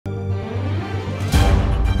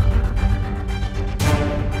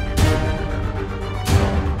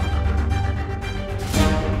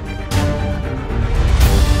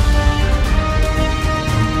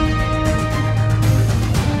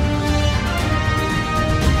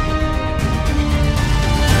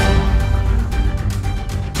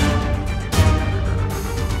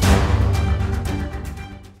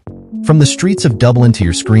From the streets of Dublin to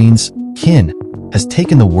your screens, Kin has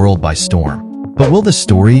taken the world by storm. But will the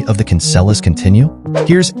story of the Kinsellas continue?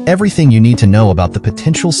 Here's everything you need to know about the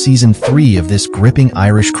potential Season 3 of this gripping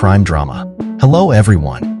Irish crime drama. Hello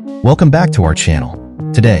everyone. Welcome back to our channel.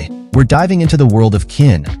 Today, we're diving into the world of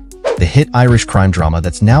Kin, the hit Irish crime drama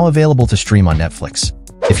that's now available to stream on Netflix.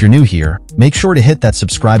 If you're new here, make sure to hit that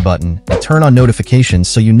subscribe button and turn on notifications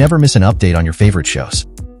so you never miss an update on your favorite shows.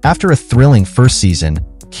 After a thrilling first season,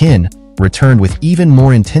 Kin returned with even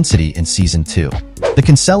more intensity in Season 2. The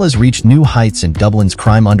Kinsellas reached new heights in Dublin's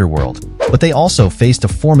crime underworld, but they also faced a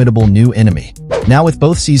formidable new enemy. Now with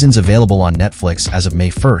both seasons available on Netflix as of May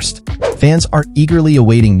 1st, fans are eagerly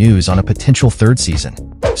awaiting news on a potential third season.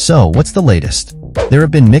 So, what's the latest? There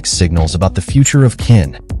have been mixed signals about the future of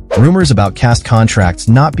Kin. Rumors about cast contracts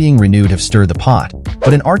not being renewed have stirred the pot,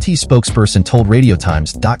 but an RT spokesperson told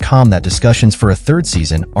RadioTimes.com that discussions for a third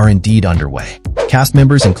season are indeed underway. Cast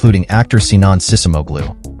members including actor Sinan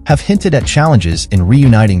Sissimoglu have hinted at challenges in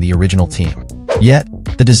reuniting the original team. Yet,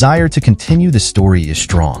 the desire to continue the story is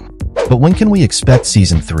strong. But when can we expect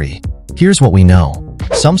Season 3? Here's what we know.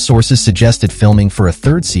 Some sources suggested filming for a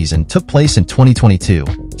third season took place in 2022,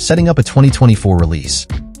 setting up a 2024 release.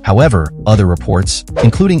 However, other reports,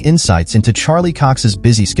 including insights into Charlie Cox's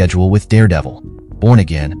busy schedule with Daredevil, Born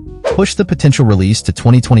Again, push the potential release to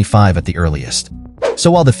 2025 at the earliest.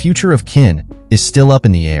 So while the future of Kin is still up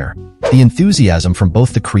in the air, the enthusiasm from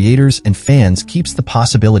both the creators and fans keeps the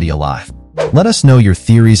possibility alive. Let us know your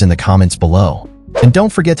theories in the comments below. And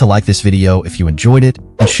don't forget to like this video if you enjoyed it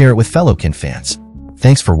and share it with fellow Kin fans.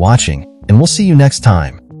 Thanks for watching, and we'll see you next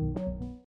time.